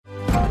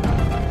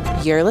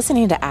You're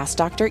listening to Ask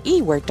Dr.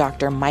 E, where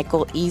Dr.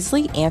 Michael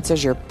Easley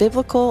answers your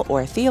biblical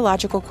or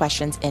theological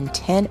questions in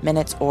 10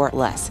 minutes or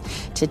less.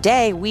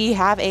 Today, we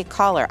have a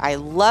caller. I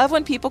love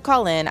when people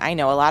call in. I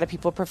know a lot of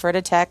people prefer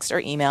to text or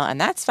email, and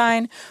that's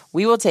fine.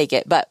 We will take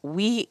it, but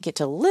we get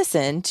to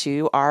listen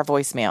to our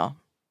voicemail.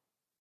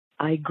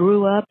 I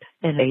grew up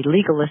in a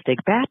legalistic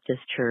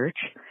Baptist church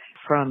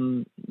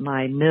from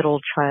my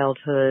middle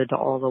childhood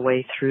all the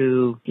way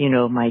through,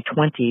 my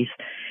 20s.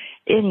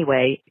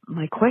 Anyway,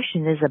 my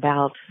question is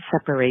about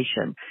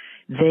separation.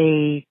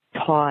 They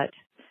taught,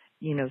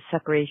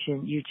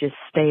 separation, you just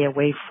stay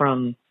away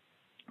from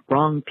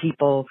wrong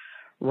people,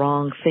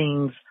 wrong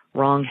things,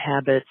 wrong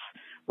habits,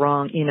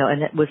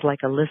 and it was like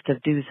a list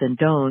of do's and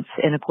don'ts.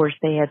 And of course,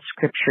 they had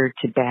scripture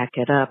to back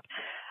it up.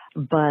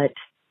 But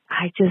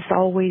I just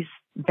always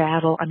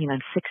battle. I'm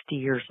 60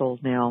 years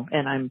old now,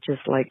 and I'm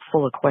just like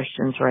full of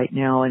questions right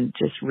now and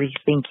just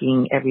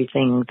rethinking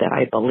everything that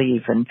I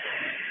believe. And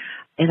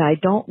I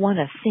don't want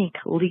to think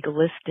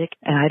legalistic,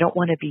 and I don't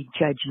want to be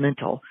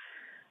judgmental.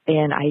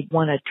 And I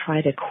want to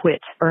try to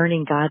quit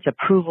earning God's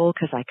approval,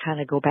 because I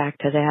kind of go back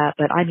to that.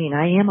 But I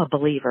am a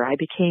believer. I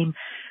became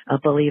a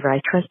believer.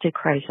 I trusted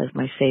Christ as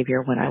my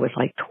Savior when I was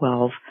like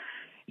 12.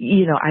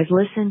 I've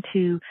listened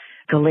to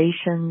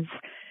Galatians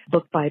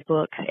book by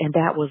book, and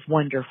that was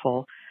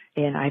wonderful.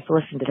 And I've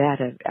listened to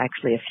that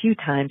actually a few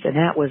times, and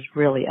that was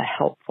really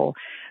helpful.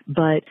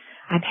 But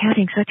I'm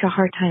having such a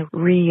hard time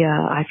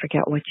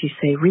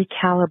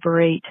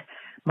recalibrate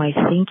my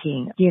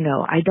thinking.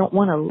 I don't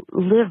want to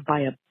live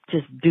by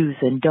just do's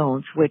and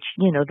don'ts, which,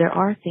 there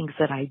are things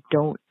that I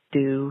don't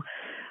do.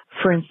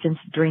 For instance,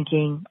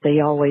 drinking,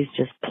 they always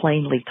just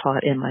plainly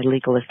taught in my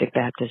legalistic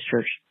Baptist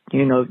church,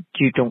 you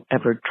don't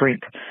ever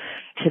drink.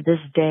 To this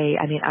day,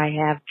 I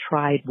have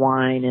tried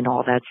wine and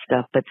all that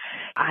stuff, but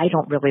I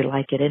don't really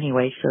like it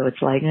anyway. So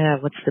it's like,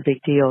 what's the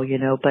big deal,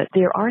 But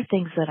there are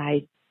things that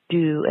I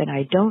do and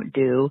I don't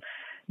do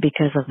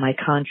because of my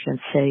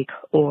conscience sake,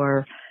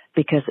 or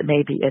because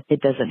maybe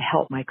it doesn't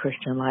help my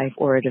Christian life,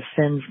 or it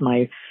offends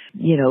my,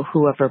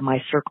 whoever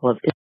my circle of.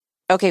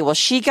 Okay, well,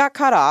 she got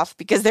cut off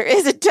because there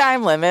is a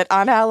time limit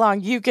on how long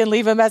you can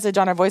leave a message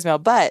on our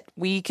voicemail, but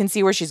we can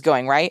see where she's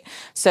going, right?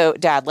 So,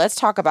 Dad, let's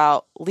talk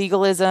about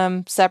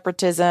legalism,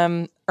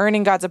 separatism,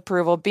 earning God's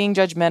approval, being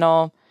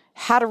judgmental,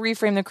 how to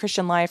reframe the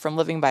Christian life from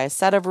living by a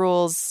set of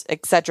rules,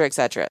 et cetera, et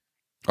cetera.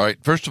 All right,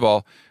 first of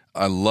all,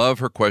 I love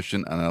her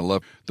question, and I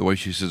love the way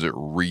she says it,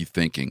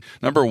 rethinking.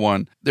 Number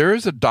one, there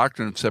is a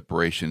doctrine of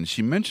separation.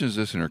 She mentions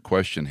this in her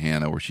question,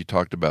 Hannah, where she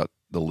talked about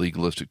the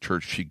legalistic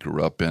church she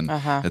grew up in,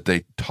 that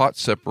they taught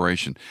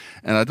separation.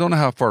 And I don't know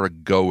how far to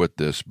go with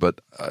this,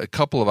 but a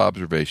couple of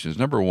observations.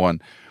 Number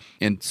one,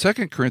 in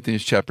 2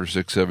 Corinthians chapter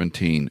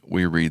 6:17,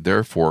 we read,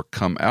 "Therefore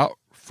come out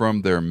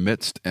from their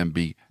midst and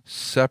be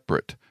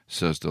separate,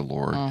 says the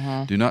Lord.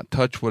 Do not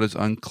touch what is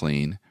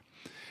unclean."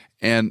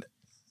 And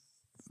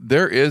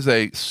there is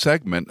a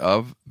segment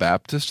of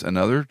Baptists and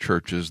other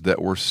churches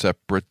that were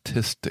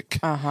separatistic.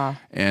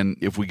 And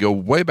if we go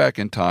way back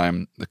in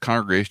time, the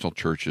congregational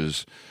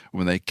churches,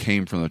 when they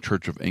came from the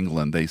Church of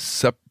England, they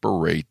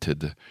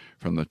separated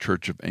from the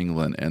Church of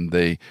England, and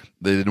they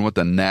didn't want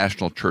the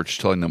national church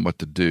telling them what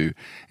to do.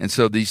 And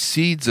so these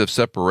seeds of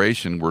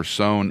separation were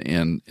sown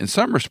in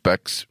some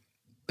respects,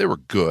 they were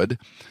good,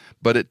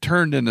 but it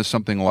turned into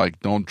something like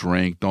don't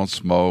drink, don't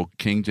smoke,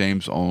 King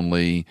James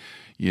only,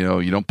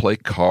 you don't play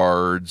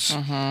cards.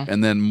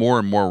 And then more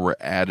and more were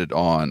added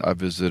on. I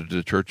visited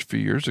a church a few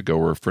years ago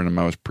where a friend of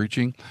mine was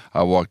preaching.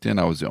 I walked in.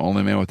 I was the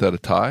only man without a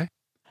tie.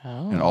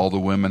 And all the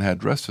women had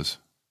dresses.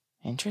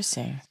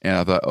 Interesting. And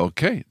I thought,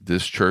 okay,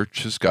 this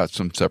church has got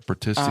some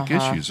separatistic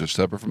issues. They're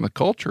separate from the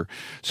culture.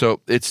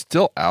 So it's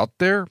still out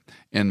there,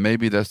 and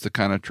maybe that's the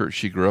kind of church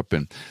she grew up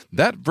in.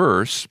 That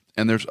verse,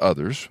 and there's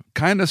others,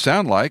 kind of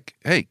sound like,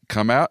 hey,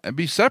 come out and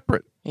be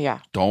separate. Yeah.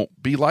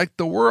 Don't be like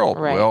the world.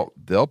 Right. Well,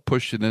 they'll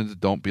push it into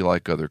don't be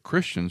like other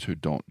Christians who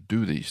don't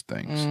do these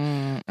things.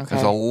 Okay.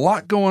 There's a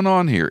lot going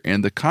on here.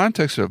 And the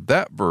context of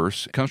that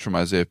verse comes from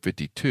Isaiah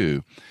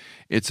 52.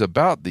 It's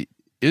about the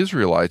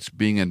Israelites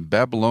being in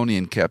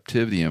Babylonian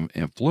captivity and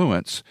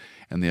influence,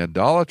 and the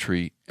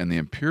idolatry and the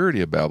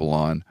impurity of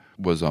Babylon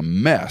was a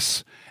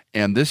mess.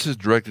 And this is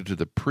directed to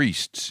the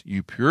priests.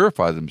 You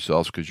purify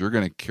themselves because you're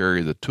going to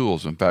carry the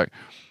tools. In fact,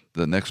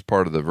 the next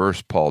part of the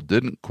verse, Paul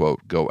didn't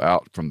quote, "Go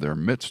out from their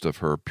midst of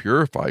her,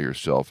 purify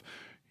yourself,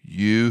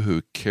 you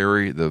who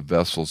carry the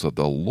vessels of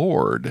the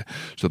Lord."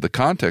 So the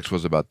context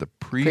was about the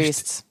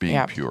priests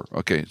being pure.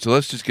 Okay, so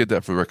let's just get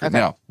that for the record. Okay.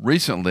 Now,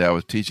 recently I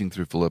was teaching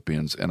through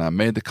Philippians, and I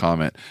made the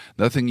comment,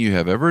 nothing you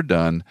have ever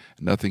done,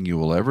 nothing you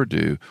will ever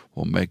do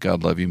will make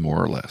God love you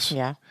more or less.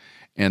 Yeah.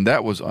 And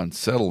that was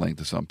unsettling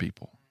to some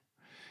people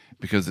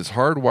because it's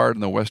hardwired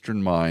in the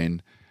Western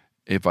mind.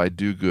 If I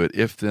do good,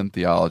 if then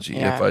theology.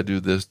 Yeah. If I do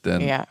this,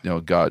 then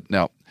God.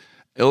 Now,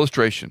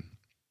 illustration.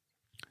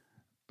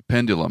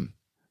 Pendulum.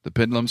 The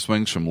pendulum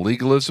swings from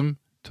legalism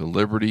to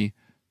liberty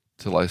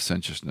to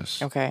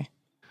licentiousness. Okay.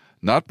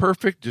 Not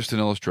perfect, just an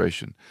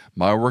illustration.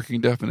 My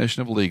working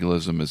definition of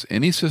legalism is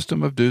any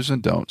system of do's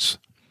and don'ts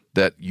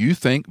that you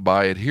think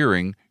by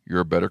adhering you're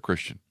a better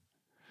Christian.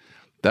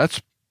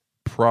 That's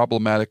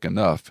problematic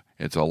enough.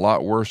 It's a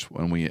lot worse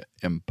when we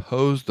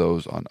impose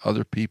those on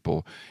other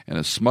people in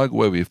a smug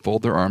way. We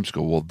fold their arms,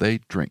 go, well, they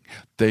drink,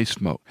 they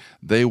smoke,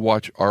 they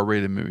watch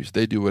R-rated movies,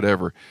 they do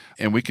whatever.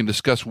 And we can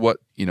discuss what,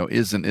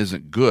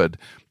 isn't good,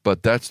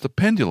 but that's the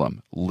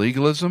pendulum.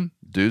 Legalism,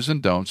 do's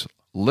and don'ts,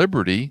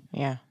 liberty,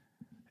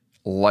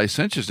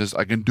 licentiousness,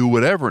 I can do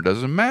whatever, it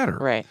doesn't matter.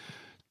 Right.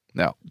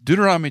 Now,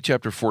 Deuteronomy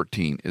chapter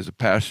 14 is a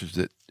passage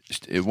that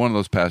one of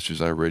those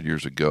passages I read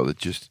years ago that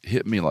just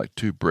hit me like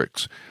two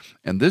bricks.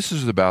 And this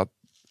is about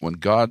when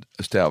God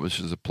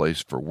establishes a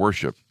place for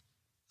worship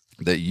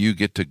that you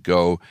get to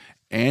go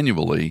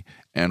annually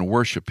and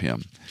worship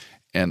him.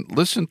 And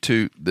listen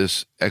to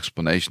this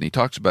explanation. He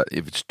talks about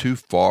if it's too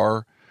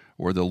far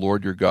where the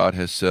Lord your God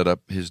has set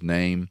up his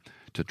name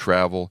to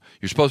travel,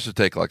 you're supposed to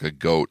take like a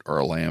goat or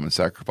a lamb and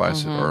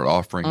sacrifice it, or an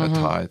offering, a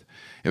tithe.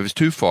 If it's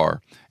too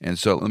far, and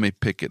so let me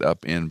pick it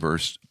up in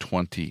verse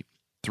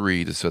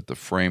 23 to set the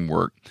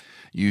framework.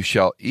 You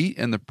shall eat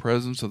in the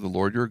presence of the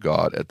Lord your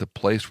God at the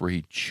place where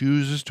he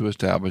chooses to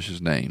establish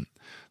his name.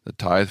 The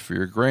tithe for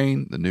your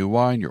grain, the new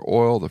wine, your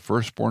oil, the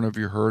firstborn of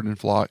your herd and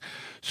flock,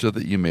 so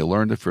that you may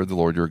learn to fear the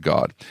Lord your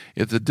God.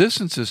 If the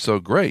distance is so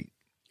great,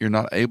 you're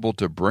not able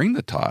to bring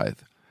the tithe,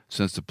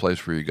 since the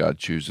place where your God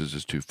chooses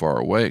is too far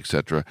away,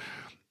 etc.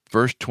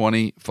 Verse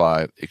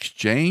 25,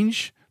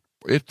 exchange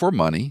it for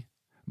money,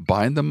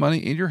 bind the money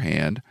in your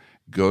hand,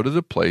 go to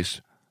the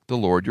place the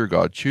Lord your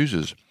God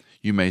chooses.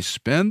 You may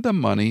spend the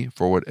money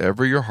for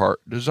whatever your heart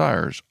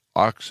desires,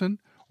 oxen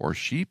or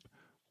sheep,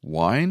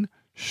 wine,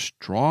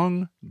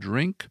 strong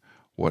drink,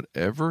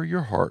 whatever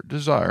your heart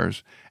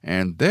desires,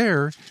 and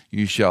there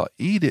you shall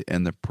eat it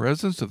in the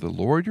presence of the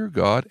Lord your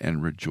God,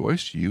 and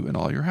rejoice you and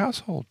all your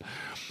household.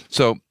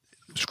 So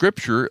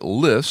Scripture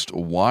lists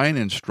wine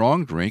and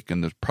strong drink,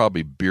 and there's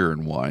probably beer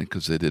and wine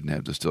because they didn't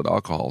have distilled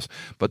alcohols.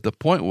 But the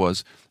point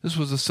was, this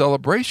was a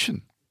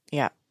celebration.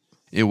 Yeah.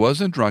 It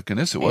wasn't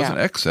drunkenness. It wasn't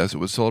excess. It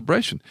was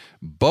celebration.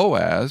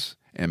 Boaz,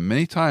 and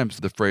many times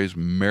the phrase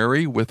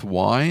marry with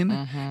wine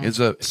is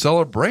a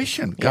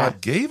celebration. God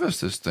gave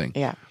us this thing.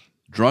 Yeah.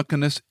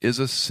 Drunkenness is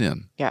a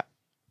sin. Yeah.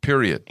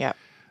 Period. Yeah.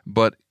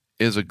 But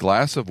is a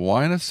glass of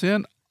wine a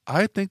sin?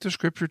 I think the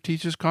Scripture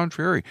teaches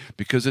contrary,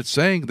 because it's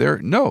saying there,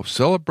 no,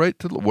 celebrate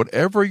to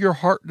whatever your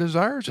heart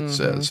desires, it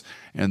says,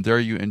 and there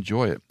you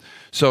enjoy it.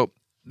 So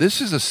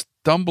this is a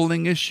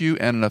stumbling issue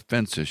and an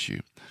offense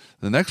issue.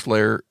 The next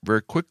layer,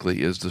 very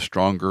quickly, is the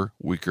stronger,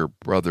 weaker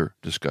brother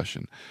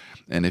discussion.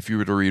 And if you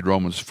were to read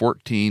Romans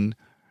 14,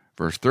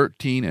 verse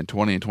 13 and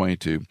 20 and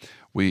 22,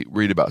 we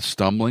read about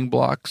stumbling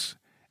blocks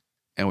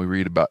and we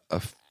read about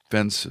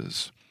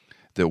offenses,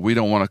 that we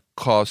don't want to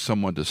cause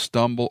someone to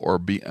stumble or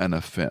be an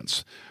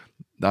offense.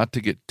 Not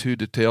to get too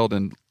detailed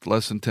in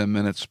less than 10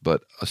 minutes,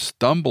 but a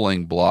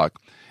stumbling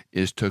block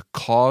is to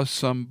cause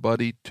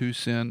somebody to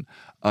sin.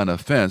 An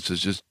offense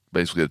is just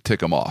basically to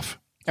tick them off.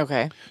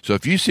 Okay. So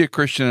if you see a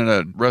Christian in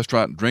a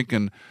restaurant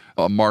drinking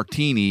a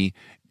martini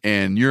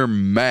and you're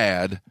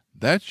mad,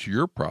 that's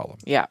your problem.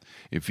 Yeah.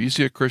 If you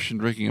see a Christian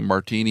drinking a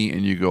martini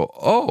and you go,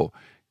 oh,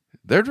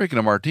 they're drinking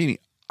a martini,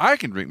 I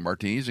can drink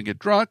martinis and get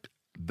drunk,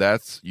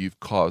 you've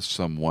caused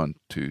someone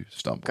to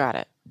stumble. Got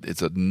it.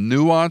 It's a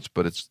nuance,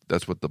 but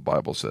that's what the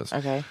Bible says.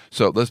 Okay.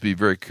 So let's be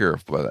very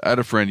careful. I had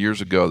a friend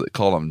years ago that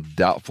called them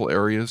doubtful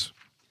areas.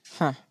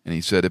 Huh. And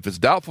he said, if it's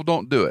doubtful,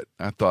 don't do it.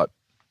 I thought,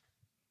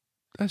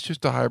 that's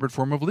just a hybrid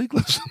form of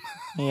legalism.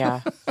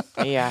 Yeah.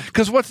 Yeah.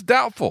 Because what's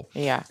doubtful?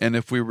 Yeah. And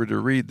if we were to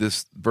read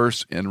this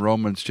verse in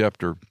Romans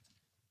chapter,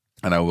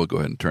 and I will go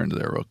ahead and turn to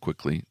there real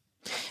quickly.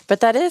 But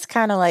that is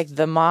kind of like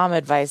the mom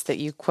advice that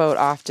you quote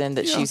often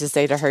that she used to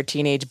say to her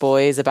teenage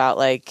boys about,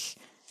 like,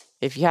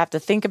 if you have to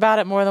think about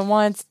it more than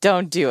once,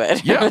 don't do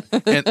it. Yeah,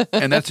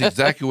 and that's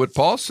exactly what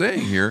Paul's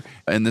saying here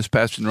in this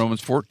passage in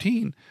Romans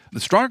 14. The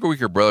stronger,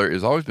 weaker brother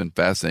has always been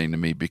fascinating to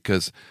me,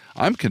 because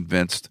I'm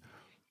convinced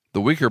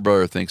the weaker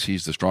brother thinks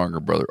he's the stronger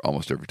brother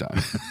almost every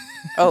time.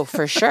 Oh,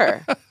 for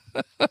sure.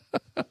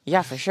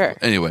 Yeah, for sure.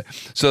 Anyway,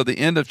 so the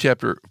end of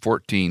chapter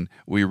 14,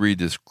 we read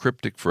this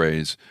cryptic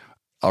phrase.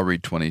 I'll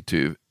read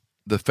 22.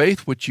 The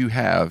faith which you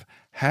have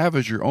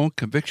as your own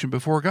conviction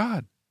before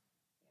God.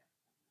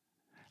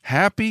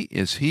 Happy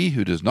is he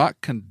who does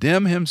not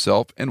condemn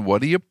himself in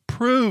what he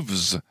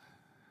approves.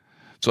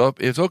 So if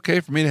it's okay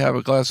for me to have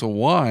a glass of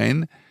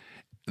wine,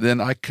 then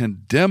I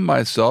condemn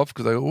myself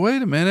because I go,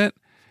 wait a minute.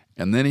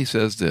 And then he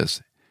says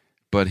this,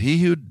 but he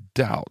who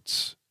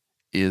doubts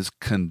is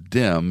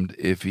condemned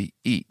if he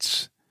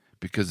eats,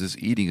 because his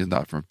eating is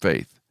not from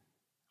faith.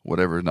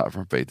 Whatever is not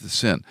from faith is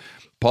sin.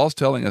 Paul's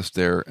telling us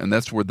there, and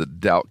that's where the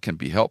doubt can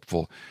be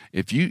helpful.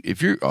 If you're,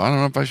 I don't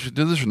know if I should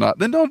do this or not,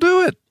 then don't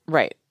do it.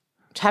 Right.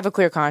 Have a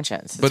clear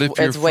conscience. But if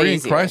you're free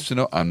in Christ to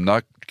know, I'm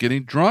not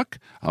getting drunk,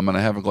 I'm going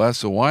to have a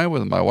glass of wine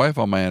with my wife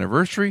on my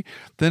anniversary,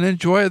 then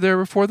enjoy it there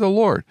before the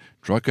Lord.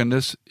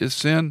 Drunkenness is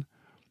sin.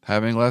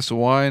 Having a glass of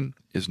wine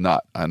is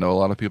not. I know a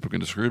lot of people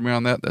can disagree with me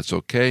on that. That's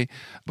okay.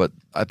 But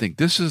I think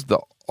this is the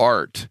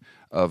art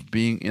of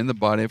being in the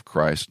body of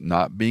Christ,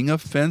 not being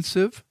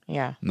offensive,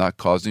 not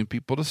causing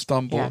people to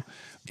stumble. Yeah.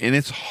 And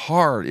it's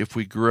hard if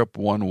we grew up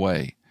one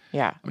way.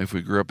 Yeah. I mean, if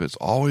we grew up, it's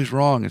always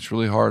wrong. It's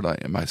really hard.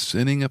 Am I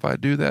sinning if I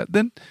do that?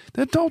 Then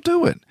don't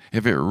do it.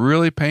 If it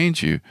really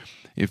pains you,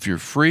 if you're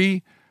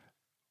free,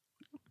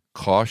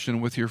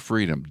 caution with your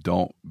freedom.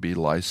 Don't be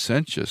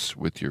licentious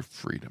with your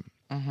freedom.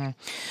 Mm-hmm.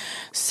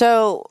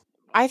 So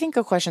I think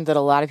a question that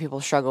a lot of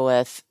people struggle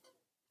with,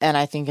 and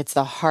I think it's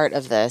the heart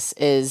of this,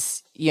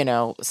 is,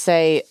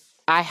 say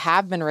I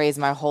have been raised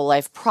my whole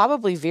life,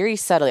 probably very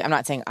subtly. I'm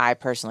not saying I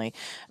personally,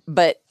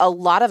 but a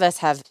lot of us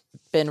have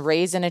been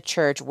raised in a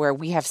church where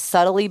we have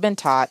subtly been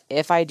taught,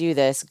 if I do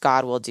this,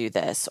 God will do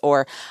this,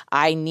 or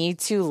I need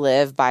to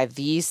live by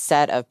these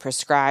set of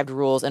prescribed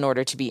rules in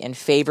order to be in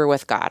favor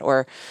with God,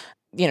 or,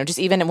 just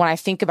even when I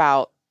think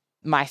about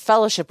my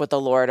fellowship with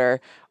the Lord,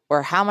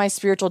 or how my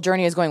spiritual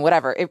journey is going,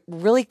 whatever, it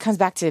really comes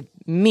back to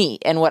me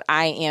and what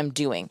I am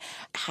doing.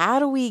 How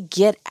do we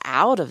get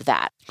out of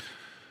that?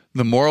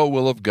 The moral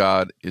will of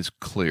God is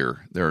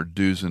clear. There are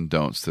do's and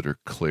don'ts that are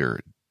clear.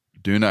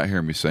 Do not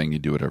hear me saying you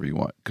do whatever you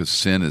want, because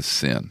sin is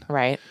sin.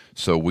 Right.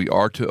 So we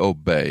are to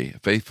obey.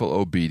 Faithful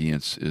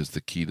obedience is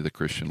the key to the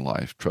Christian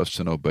life. Trust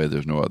and obey.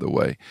 There's no other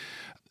way.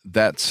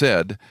 That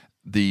said,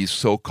 these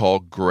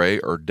so-called gray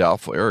or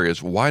doubtful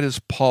areas, why does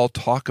Paul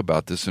talk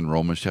about this in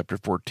Romans chapter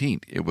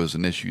 14? It was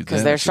an issue then.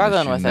 Because they're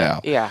struggling with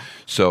now. it. Yeah.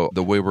 So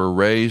the way we're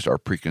raised, our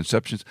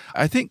preconceptions,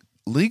 I think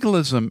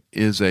legalism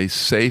is a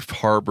safe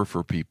harbor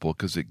for people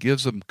because it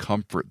gives them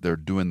comfort they're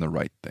doing the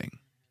right thing.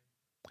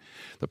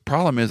 The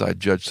problem is I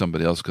judge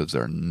somebody else because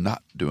they're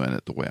not doing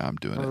it the way I'm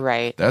doing it.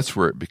 Right. That's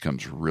where it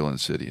becomes real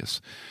insidious.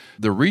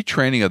 The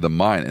retraining of the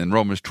mind in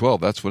Romans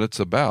 12, that's what it's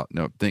about.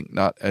 Think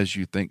not as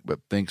you think, but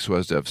think so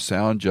as to have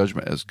sound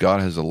judgment, as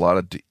God has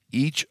allotted to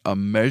each a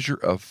measure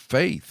of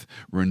faith.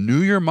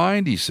 Renew your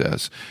mind, he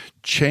says.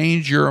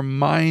 Change your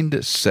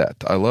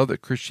mindset. I love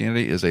that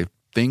Christianity is a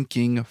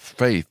thinking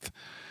faith.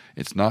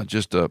 It's not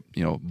just a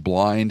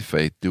blind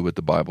faith. Do what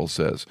the Bible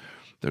says.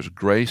 There's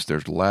grace.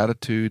 There's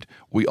latitude.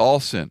 We all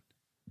sin.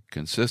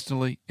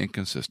 Consistently,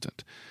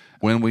 inconsistent.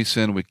 When we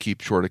sin, we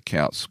keep short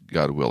accounts,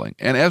 God willing.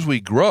 And as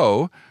we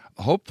grow,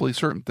 hopefully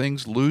certain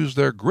things lose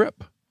their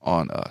grip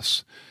on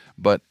us.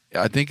 But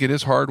I think it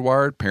is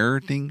hardwired.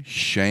 Parenting,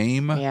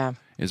 shame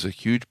is a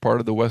huge part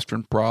of the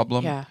Western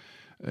problem. Yeah.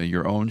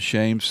 Your own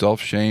shame,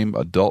 self-shame,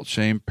 adult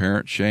shame,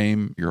 parent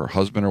shame, your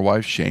husband or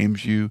wife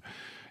shames you,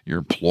 your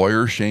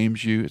employer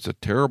shames you. It's a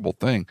terrible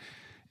thing.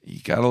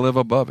 You got to live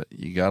above it.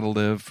 You got to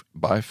live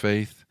by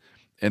faith.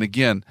 And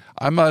again,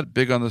 I'm not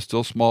big on the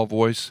still small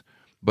voice,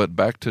 but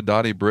back to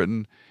Dottie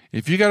Britton,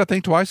 if you got to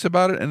think twice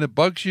about it and it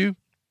bugs you,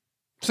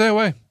 stay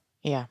away.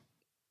 Yeah.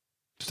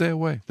 Stay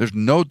away. There's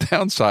no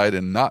downside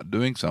in not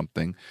doing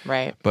something.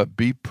 Right. But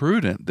be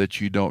prudent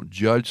that you don't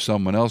judge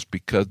someone else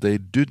because they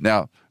do.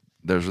 Now,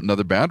 there's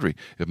another boundary.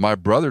 If my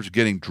brother's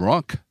getting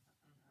drunk,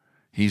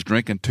 he's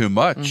drinking too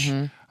much,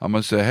 I'm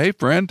going to say, hey,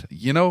 friend,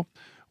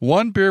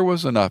 one beer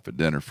was enough at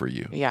dinner for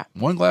you. Yeah.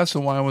 One glass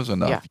of wine was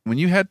enough. Yeah. When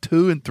you had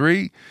 2 and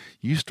 3,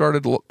 you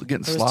started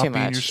getting sloppy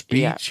in your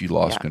speech. Yeah. You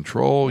lost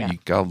control. Yeah. You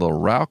got a little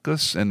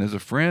raucous. And as a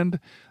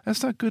friend,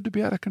 that's not good to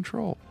be out of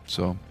control.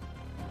 So.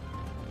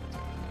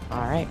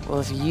 All right. Well,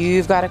 if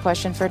you've got a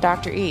question for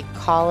Dr. E,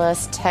 call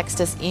us,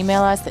 text us,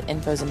 email us. The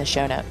info's in the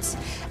show notes.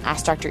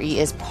 Ask Dr. E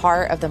is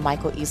part of the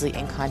Michael Easley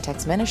in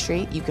Context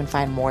ministry. You can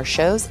find more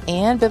shows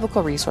and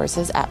biblical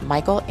resources at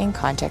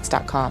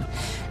michaelincontext.com.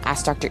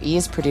 Ask Dr. E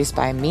is produced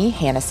by me,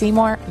 Hannah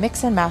Seymour,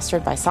 mixed and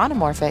mastered by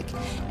Sonomorphic,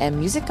 and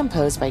music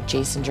composed by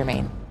Jason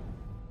Germain.